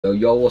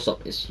Yo, what's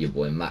up? It's your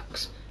boy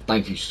Max.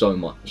 Thank you so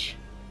much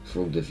for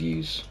all the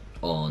views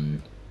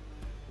on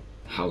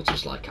how to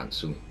slide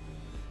cancel.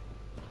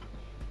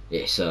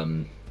 It's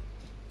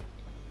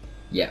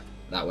yeah,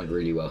 that went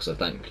really well, so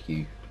thank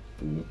you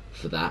all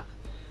for that.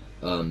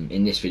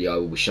 In this video I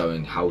will be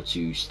showing how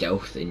to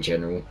stealth in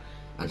general,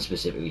 and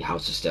specifically how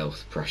to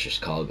stealth precious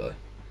cargo,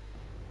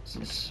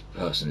 since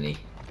personally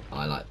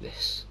I like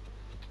this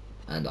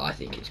and I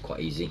think it's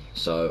quite easy.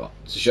 So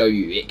to show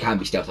you it can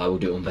be stealth, I will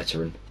do it on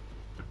veteran.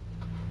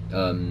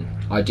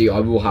 I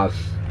will have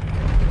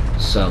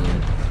some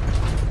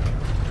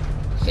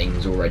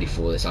things all ready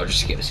for this. I'll just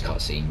skip this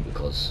cutscene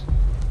because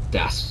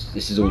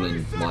this is all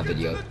in my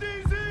video.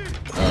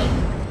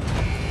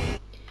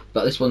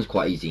 But this one's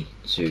quite easy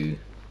to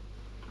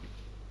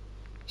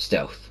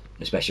stealth,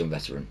 especially on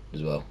veteran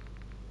as well.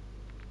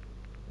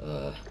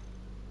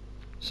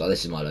 So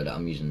this is my loadout.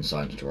 I'm using the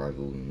silenced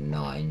rifle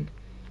 9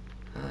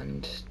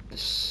 and the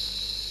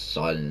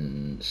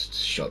silenced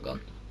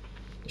shotgun.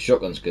 The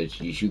shotgun's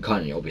good. You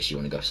kind of obviously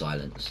want to go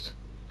silenced.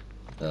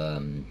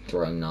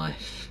 Throwing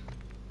knife,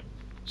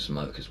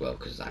 smoke as well,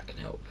 because that can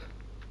help,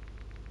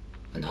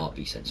 and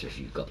heartbeat sensor if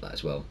you've got that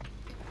as well.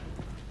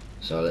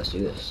 So let's do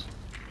this.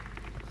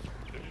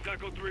 This is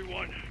Echo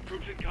 3-1.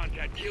 Troops in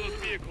contact. Kilo's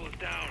vehicle is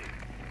down.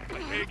 I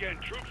say again,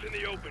 troops in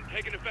the open,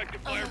 taking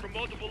effective fire from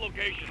multiple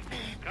locations.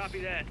 Copy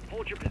that.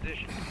 Hold your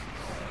position.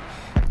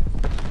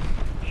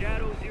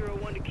 Shadow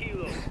 01 to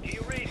Kilo. Do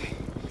you read me?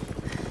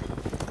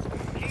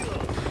 Kilo,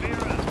 clear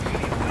up.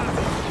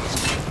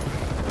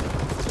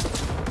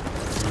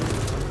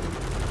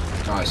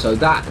 Alright, so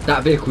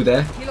that vehicle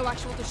there,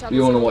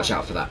 you want to watch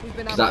out for that,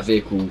 because that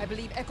vehicle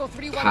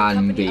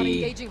can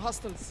be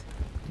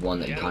one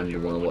that you kind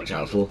of want to watch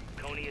out for.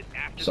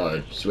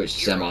 So switch to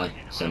semi.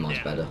 Semi's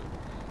better.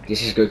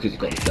 This is good because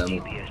it's got the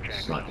thermal.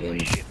 Snipe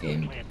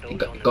him.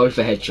 Go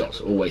for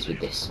headshots always with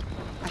this,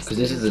 because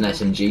this is an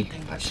SMG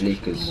actually,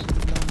 because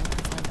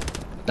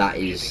that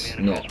is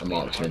not a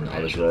marksman. I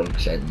was wrong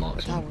saying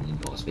marksman in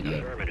the past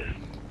video.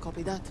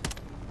 Copy that.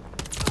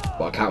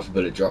 But I count for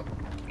bullet drop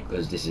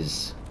because this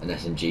is an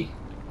SMG,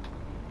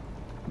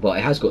 but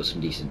it has got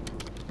some decent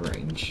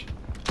range.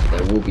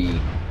 There will be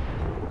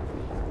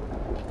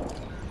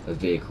a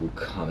vehicle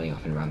coming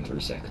up in around 3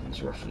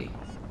 seconds roughly.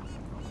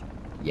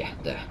 Yeah,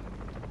 there.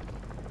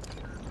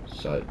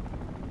 So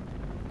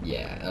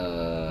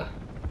yeah,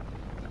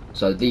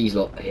 so these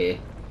lot here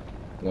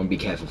you want to be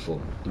careful for.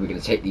 We're going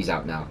to take these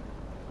out now.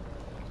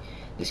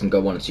 This can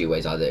go one of two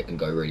ways. Either it can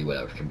go really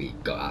well or it can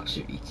go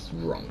absolutely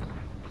wrong.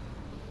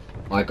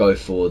 I go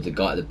for the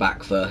guy at the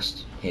back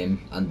first, him,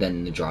 and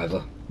then the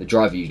driver. The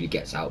driver usually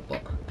gets out,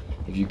 but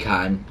if you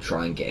can,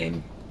 try and get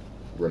him.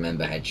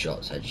 Remember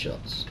headshots. Head to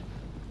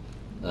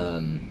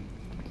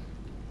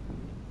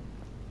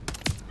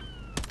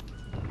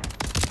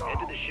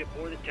the ship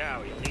or the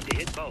tower. You'll need to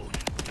hit both.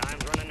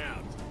 Time's running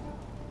out.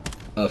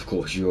 Of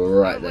course, you were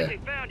right there.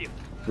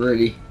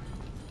 Really?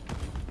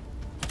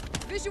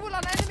 Visual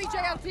on enemy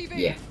JLTV.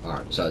 Yeah,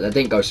 alright, so that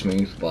didn't go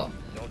smooth, but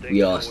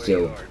we are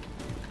still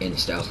in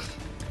stealth.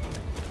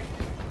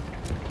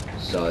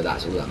 So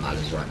that's all that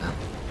matters right now.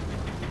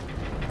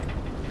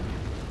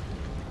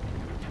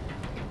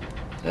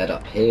 Head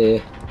up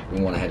here. We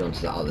want to head on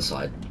to the other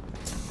side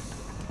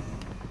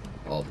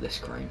of this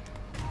crane.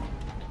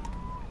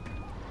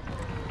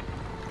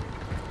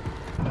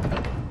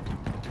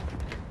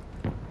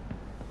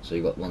 So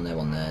you got one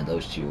there.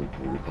 Those two will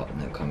group up and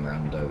they'll come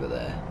around over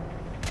there.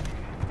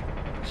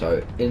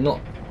 So it's not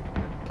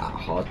that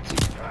hard to.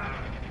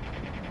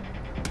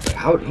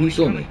 Wait, who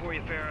saw me?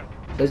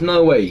 There's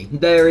no way.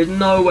 There is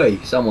no way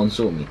someone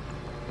saw me.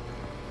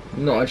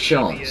 Not a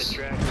chance.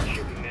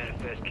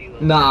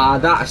 Nah,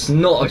 that's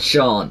not a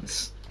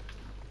chance.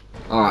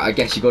 Alright, I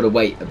guess you gotta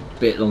wait a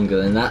bit longer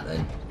than that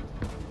then.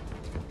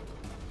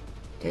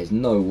 There's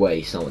no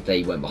way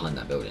they went behind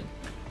that building.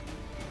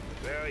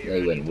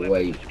 They went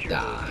way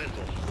down.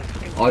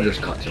 I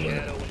just cut to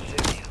it.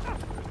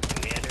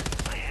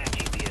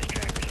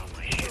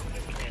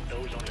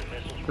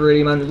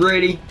 Really, man?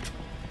 Really?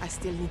 I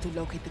still need to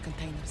locate the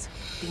containers.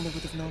 Think they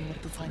would have known where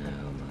to find them.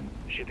 Man.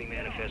 Shipping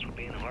manifest will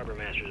be in the harbor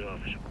master's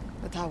office.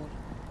 The tower.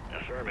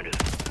 Affirmative.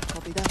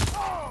 Copy that.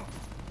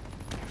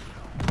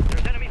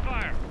 There's enemy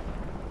fire.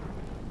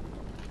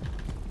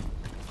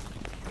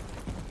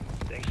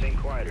 Things seem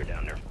quieter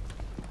down there.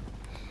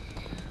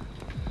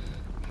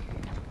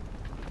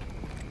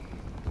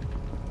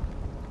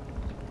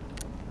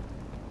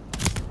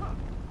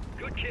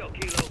 Good kill,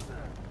 Kilo.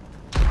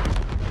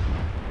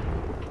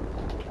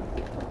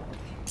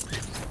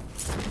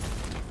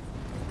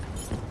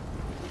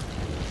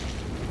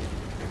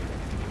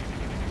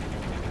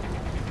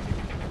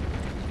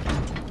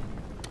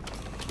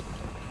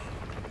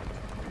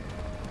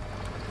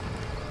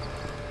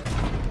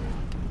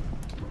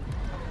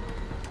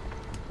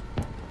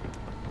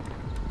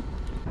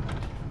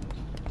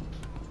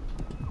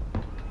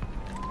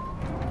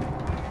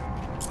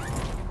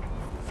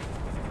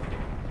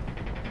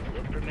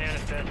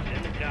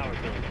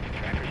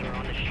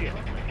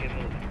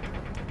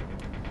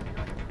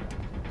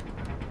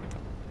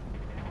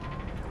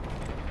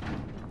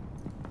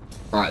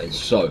 Right then,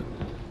 so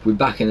we're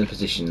back in the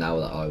position now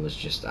that I was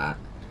just at.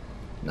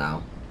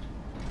 Now,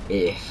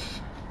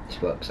 if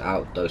this works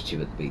out, those two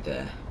would be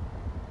there.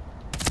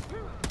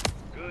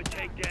 Good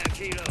takedown,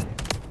 Kilo.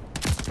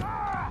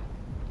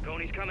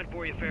 Coney's coming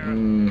for you,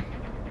 Farrah.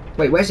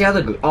 Wait, where's the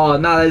other guy? Oh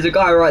no, there's a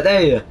guy right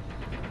there.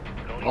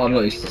 Oh, I'm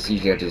not used to this.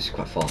 Usually I do this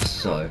quite fast,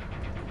 so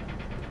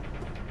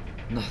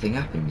nothing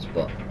happens.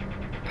 But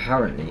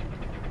apparently,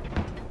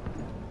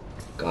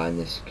 guy in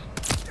this.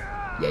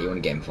 Yeah, you want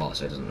to get him fast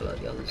so it doesn't alert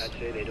the others. I'd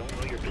say they don't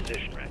know your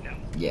position right now.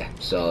 Yeah,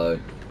 so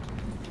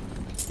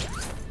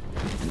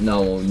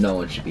no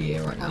one should be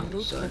here right now.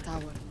 So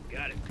got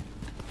it.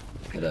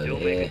 head over Don't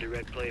here. make a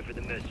direct play for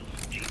the missiles.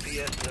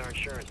 GPS is our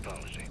insurance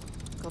policy.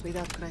 Copy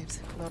that, Graves.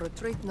 No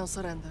retreat, no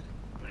surrender.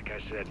 Like I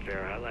said,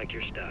 Farrah, I like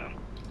your style.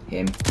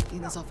 Him.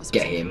 Dina's office.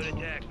 Get was him. on the tower.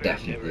 Never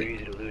Definitely.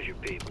 easy to lose your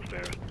people,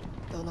 Farrah.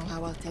 Don't know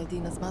how I'll tell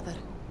Dina's mother.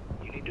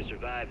 You need to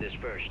survive this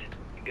first.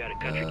 You got a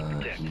country to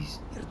protect. He's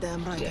You're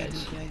damn right I dead. do,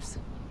 Graves.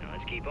 Now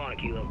let's keep on it,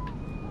 Kilo.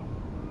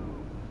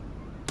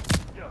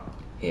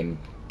 him.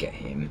 Get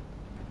him.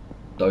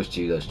 Those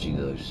two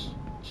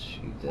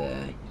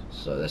there.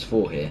 So there's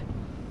 4 here.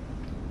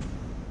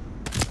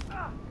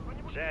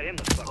 Sat him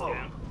the fuck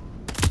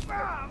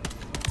down.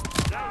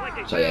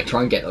 So yeah,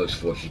 try and get those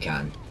 4 if you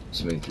can,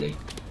 smoothly.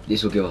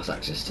 This will give us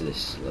access to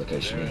this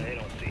location Farrah, here. they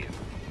don't see you.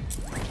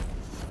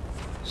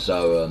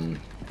 So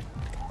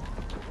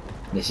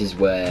this is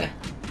where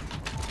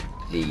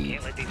the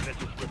Can't let these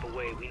missiles slip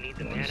away. We need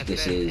the manifest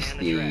this is and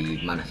the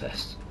trackers.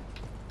 manifest.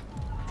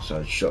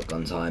 So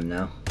shotgun time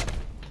now.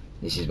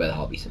 This is where the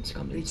heartbeat sensor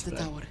comes Reach into the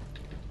play. tower.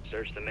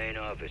 Search the main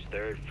office,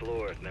 3rd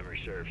floor, if memory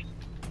serves.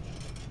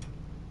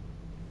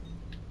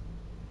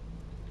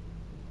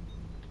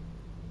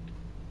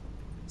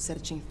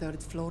 Searching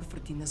 3rd floor for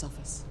Dina's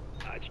office.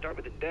 I'd start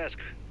with the desk.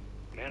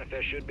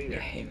 Manifest should be Yeah, there.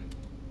 him.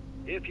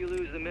 If you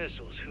lose the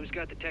missiles, who's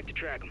got the tech to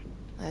track them?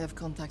 I have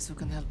contacts who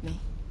can help me.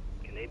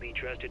 Can they be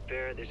trusted,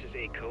 Farrah? This is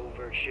a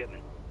covert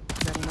shipment.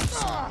 Very much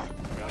so.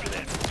 Roger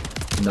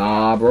that.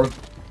 Nah, bro.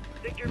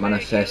 Think you're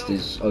Manifest ready,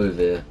 is over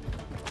here.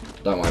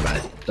 Don't worry about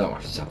it. Don't worry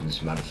if this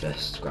happens.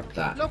 Manifest. Grab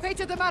that.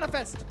 Located the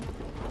manifest!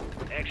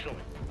 Kilo? Excellent.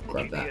 The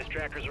Grab GPS that.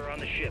 trackers are on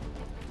the ship.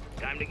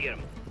 Time to get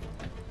them.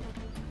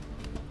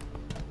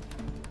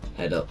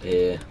 Head up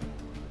here.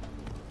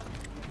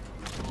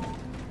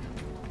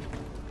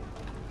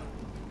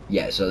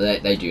 Yeah, so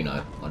they do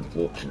know,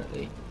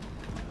 unfortunately.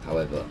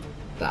 However,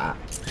 that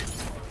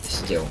is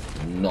still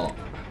not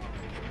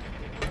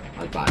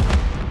as bad.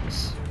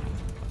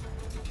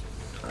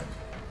 Right.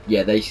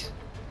 Yeah,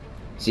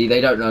 see,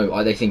 they don't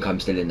know. They think I'm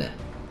still in there,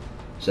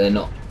 so they're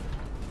not.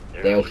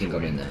 They all think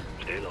I'm in there.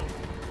 Stay low.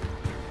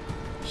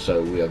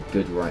 So we are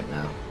good right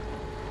now.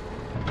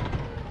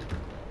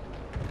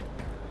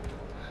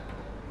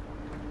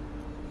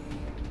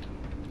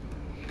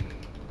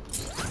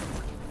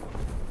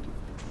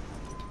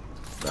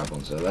 Grab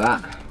onto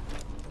that.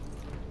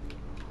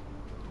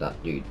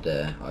 That dude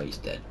there, oh, he's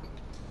dead.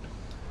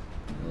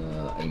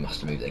 He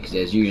must have moved there because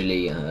there's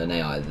usually an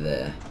AI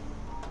there.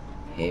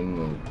 Him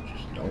will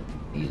just, oh,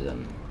 he's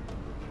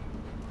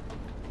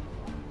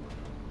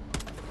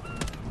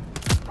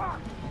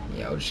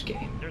yeah, I'll just get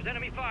him. There's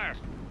enemy fire.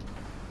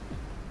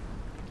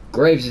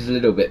 Graves is a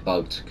little bit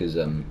bugged because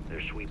They're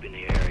sweeping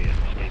the area.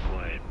 Stay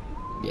quiet.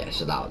 yeah,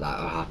 so that'll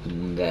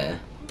happen there.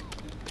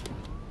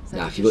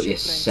 Now, if Search you've got the ship,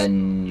 Graves.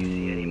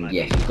 ascend,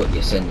 yeah, if you've got the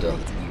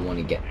ascender, you want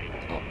to get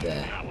up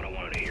there Not what I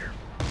wanted to hear.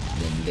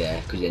 and then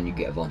there, because then you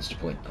get a vantage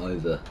point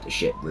over the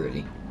ship,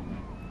 really.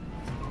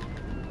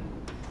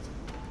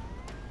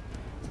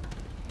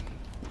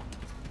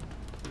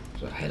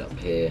 So head up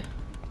here.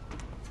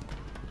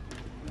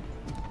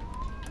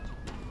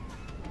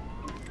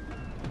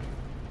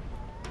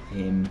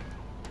 Him.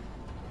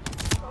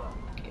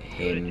 Get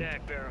Good him.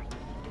 attack, Farrah.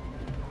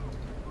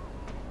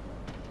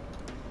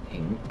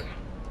 Pink.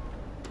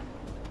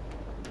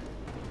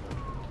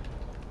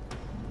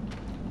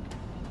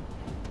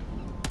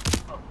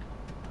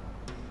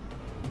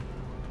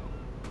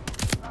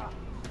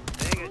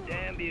 Dang a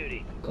damn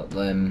beauty. Got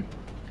them.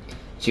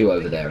 2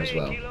 over there as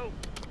well. Kilo?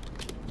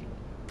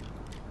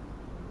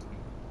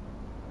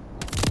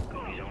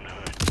 Coney's on the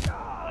hunt.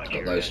 Watch Got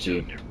your those ass 2.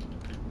 out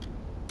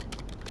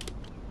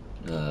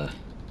there.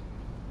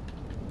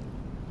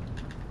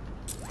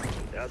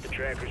 Without the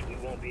trackers, we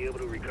won't be able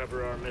to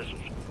recover our missiles.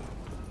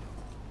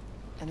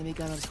 Enemy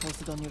gunners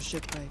posted on your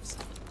ship, Graves.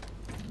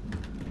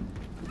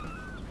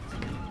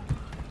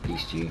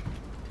 These 2.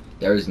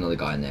 There is another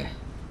guy in there.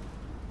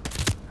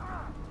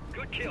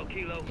 Good kill,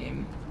 Kilo.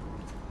 Him.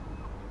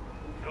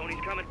 Coney's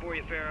coming for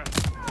you, Farrah.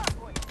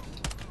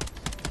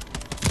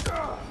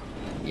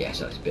 Yeah,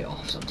 so it's a bit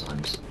off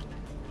sometimes.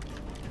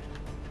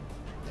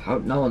 How,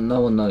 no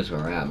one knows where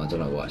I am. I don't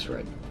know why it's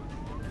red.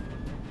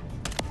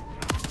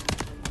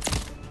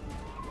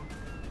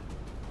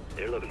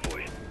 They're looking for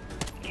you.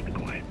 Keep it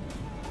quiet.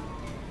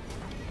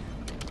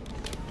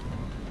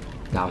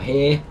 Now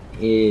here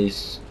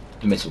is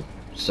the missile.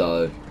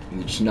 So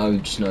you just know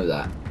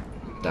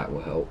that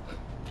will help.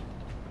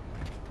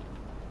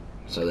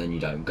 So then you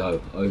don't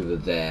go over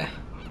there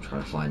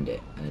trying to find it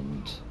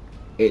and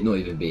it not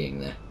even being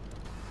there.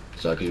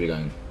 So because we're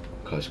going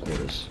close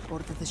quarters.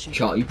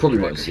 You probably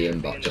won't see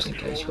him, but just in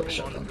case, you've got the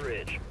shotgun.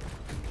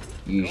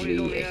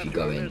 Usually if you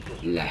go in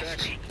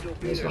left,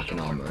 there's like an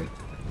armory.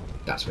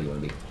 That's where you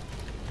want to be.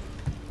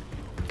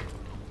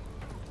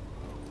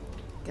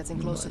 Getting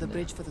close to the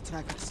bridge for the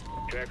trackers.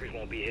 Trackers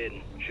won't be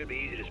hidden. Should be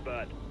easy to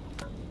spot.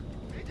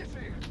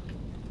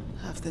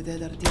 Half the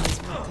dead are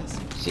Dina's workers.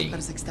 See,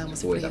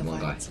 always that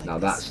one guy. Now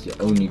that's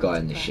the only guy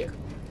in this ship.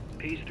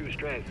 Peace through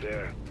strength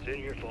there. It's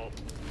in your fault.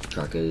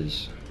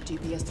 Trackers.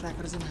 GPS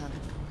trackers in hand.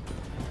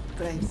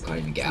 Graves, can't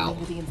even get out.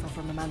 With the info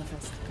from the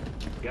manifest.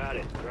 Got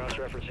it.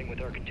 Cross-referencing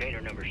with our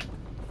container numbers.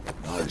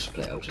 I'll just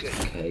play it out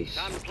just in case.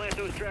 Time to plant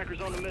those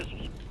trackers on the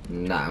missiles.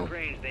 Now,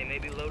 Cranes, they may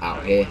be loaded out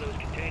on here, one of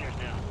those containers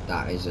now.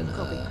 that isn't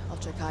I'll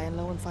check high and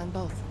low and find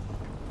both.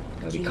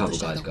 there'll be a couple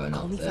guys going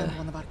up only there. found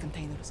one of our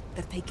containers.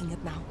 They're taking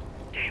it now.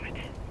 Damn it.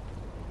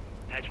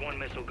 That's one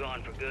missile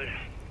gone for good.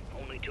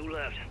 Only 2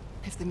 left.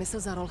 If the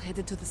missiles are all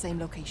headed to the same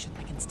location,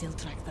 I can still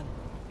track them.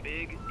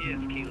 Big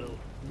if, Kilo.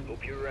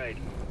 Hope you're right.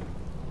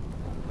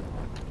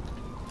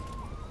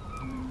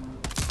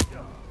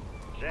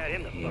 Sat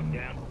him the fuck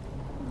down.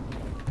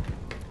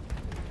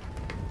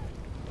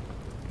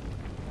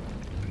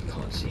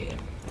 Can't see him.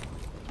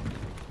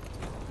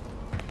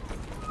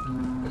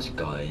 There's a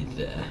guy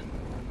there.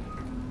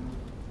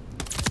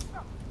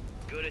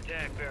 Good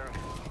attack, Barrow.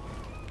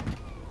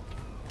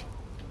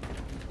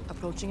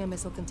 Approaching a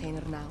missile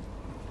container now.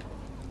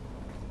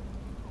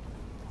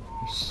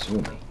 He saw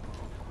me.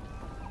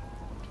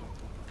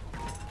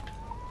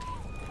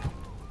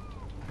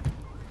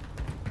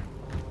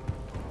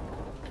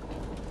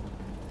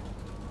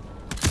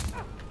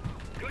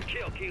 Good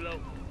kill,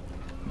 Kilo.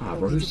 Ah,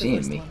 bro, who's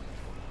seeing me?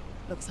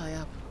 Looks high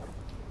up.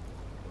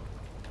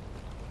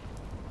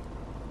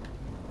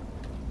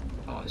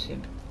 Oh, it's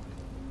him.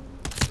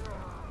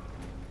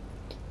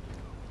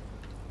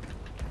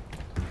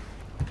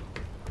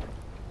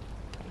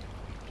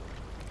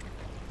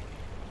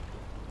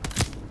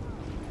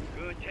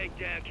 Good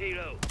takedown,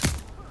 Kilo.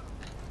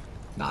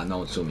 Nah, no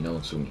one saw me, no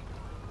one saw me.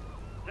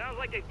 Sounds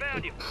like they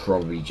found you.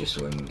 Probably just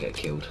saw him get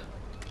killed.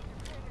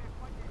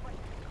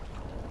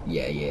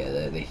 Yeah,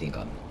 they think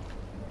I'm...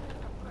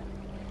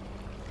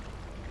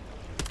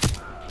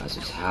 That's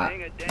his hat.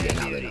 Yeah,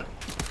 now they know.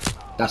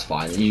 That's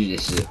fine. Usually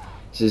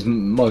this is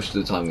most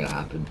of the time gonna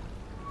happen.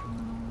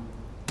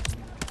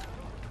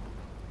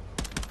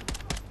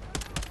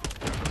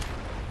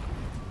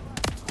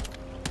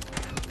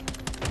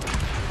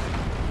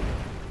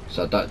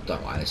 So don't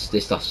worry.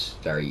 This stuff's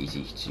very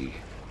easy to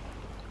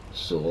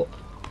sort.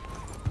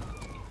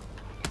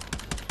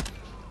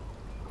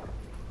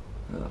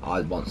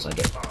 Once I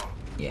get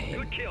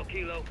him. Good kill,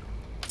 Kilo.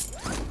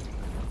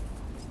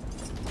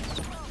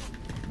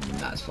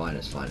 That's fine,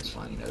 it's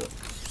fine, you know.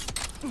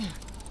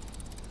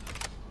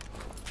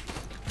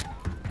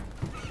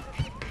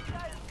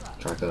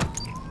 Tracker.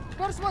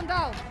 First one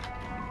down.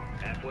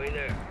 Halfway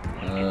there.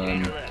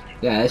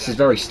 Yeah, this is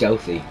very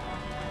stealthy.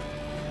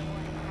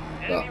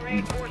 But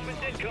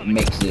it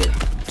makes it...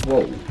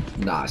 Whoa.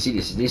 Nah, see,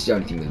 this is the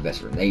only thing with the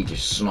veteran. They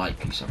just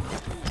snipe you somehow.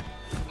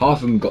 Half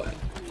of them got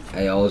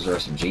ARs or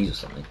SMGs or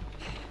something.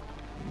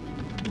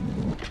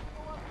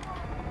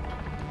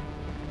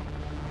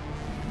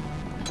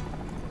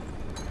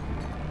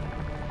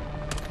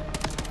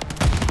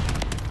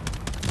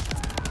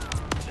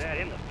 Sat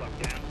him the fuck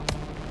down.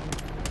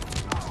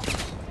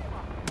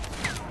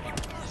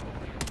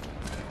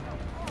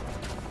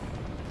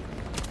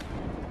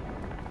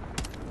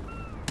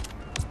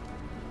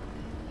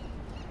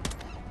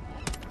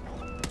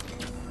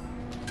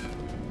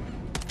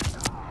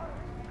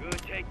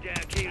 Good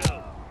takedown,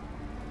 Kilo.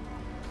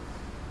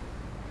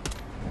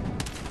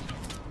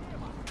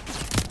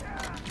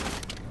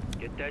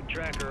 Get that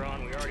tracker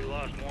on. We already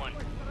lost one.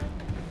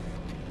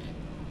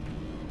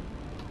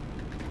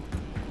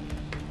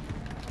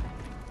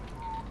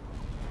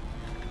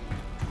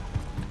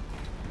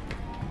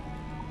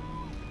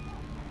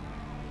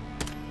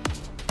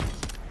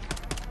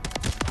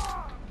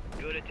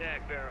 Good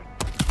attack, Barrow.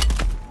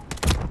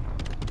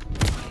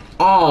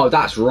 Oh,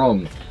 that's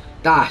wrong.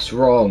 That's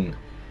wrong.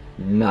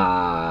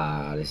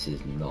 Nah, this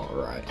is not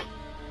right.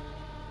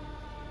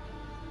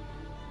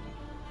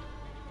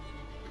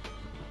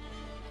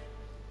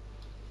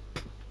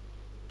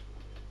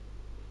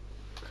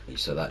 Okay,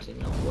 so that did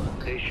not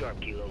work. Stay sharp,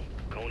 Kilo.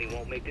 Coney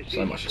won't make this So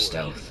easy much for us.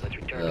 stealth. Let's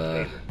return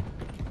the favor.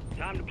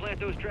 Time to plant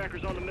those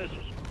trackers on the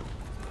missiles.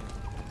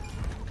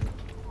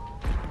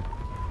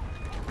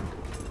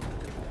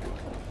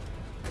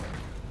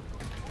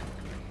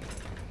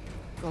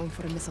 Going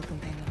for a missile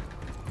container.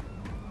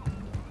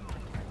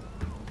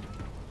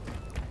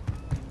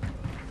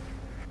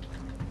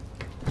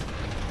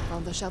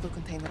 Found a shadow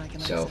container I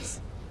can access.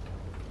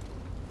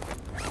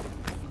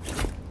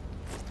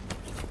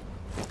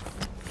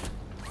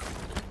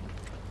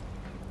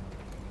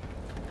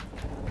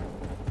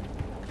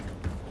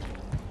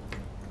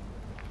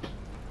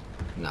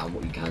 Now,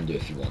 what you can do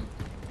if you want,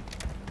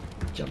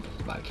 jump off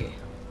the back here.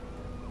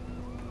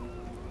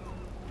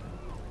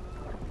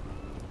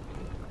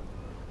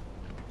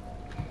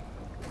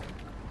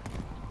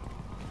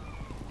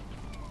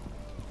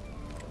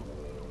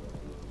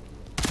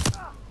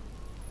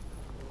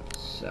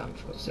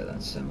 forgot to say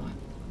that's semi.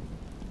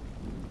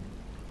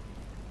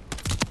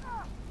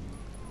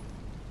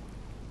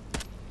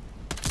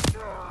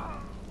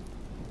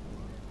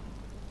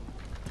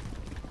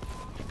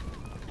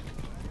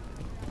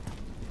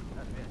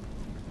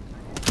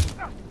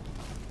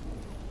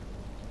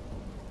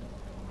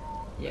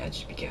 Yeah,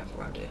 just be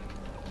careful around here.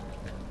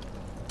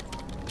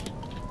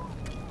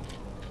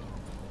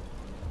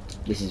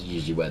 This is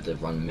usually where the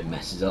run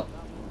messes up.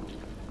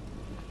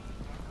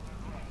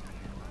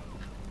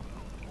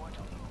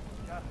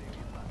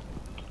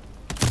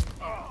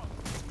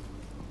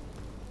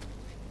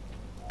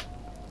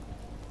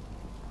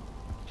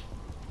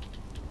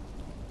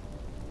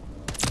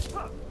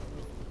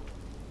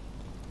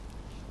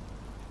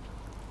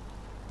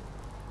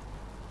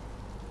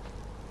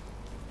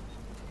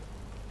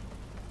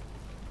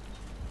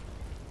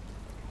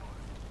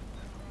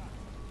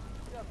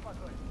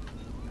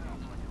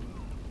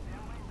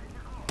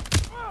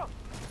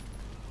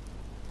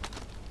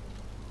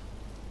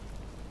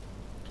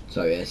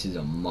 So yeah, this is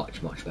a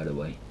much better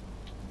way.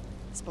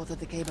 Spotted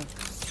the cable.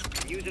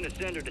 Using a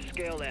sender to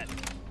scale that.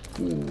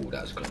 Ooh,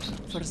 that was close.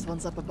 First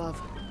one's up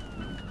above.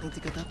 Need to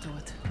get up to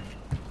it.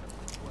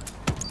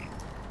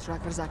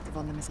 Tracker's active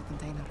on the missile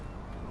container.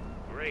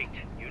 Great.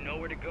 You know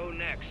where to go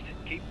next.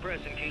 Keep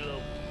pressing,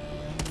 Kilo.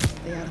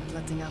 They aren't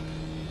letting up.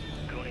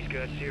 Coney's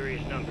got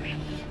serious numbers.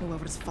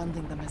 Whoever's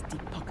funding them has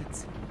deep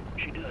pockets.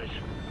 She does.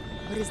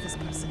 Where is this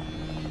person?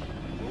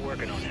 We're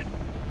working on it.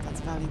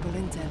 That's valuable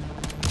intel.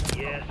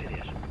 Yes, it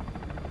is.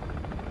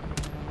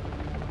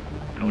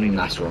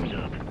 That's wrong.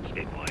 Up.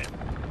 Stay quiet.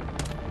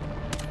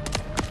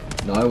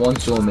 No one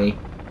saw me.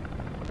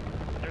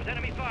 There's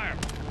enemy fire.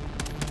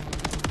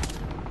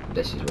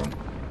 This is wrong.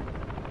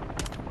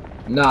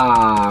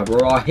 Nah,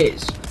 bro, I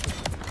hit.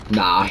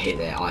 Nah, I hit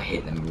there. I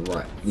hit them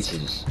right. This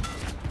is.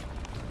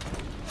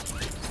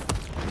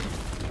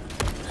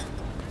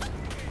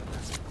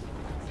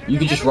 You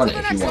can just run it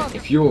if you want.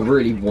 If you're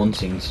really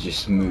wanting to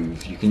just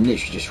move, you can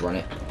literally just run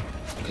it.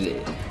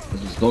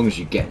 Because as long as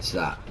you get to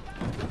that.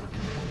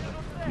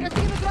 Get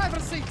in the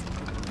driver's seat.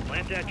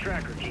 Plant that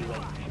tracker,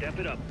 Kilo. Step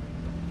it up.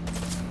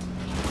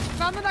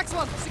 Found the next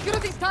one.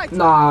 Security's tight.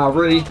 Nah,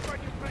 really?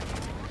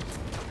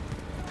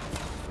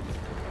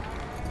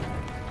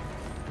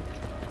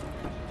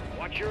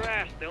 Watch your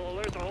ass. They'll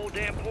alert the whole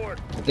damn port.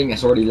 I think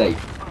that's already late.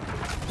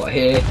 But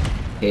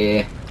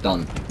here,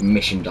 done.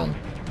 Mission done.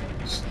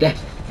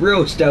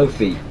 Real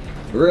stealthy.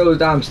 Real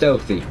damn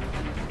stealthy.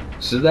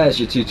 So there's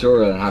your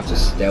tutorial on how to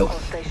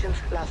stealth.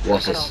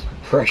 What's this?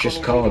 Precious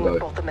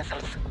cargo.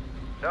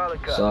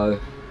 So,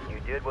 you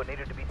did what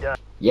needed to be done.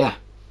 Yeah.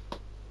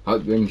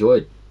 Hope you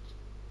enjoyed.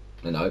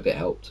 And I hope it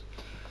helped.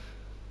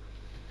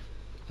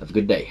 Have a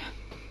good day.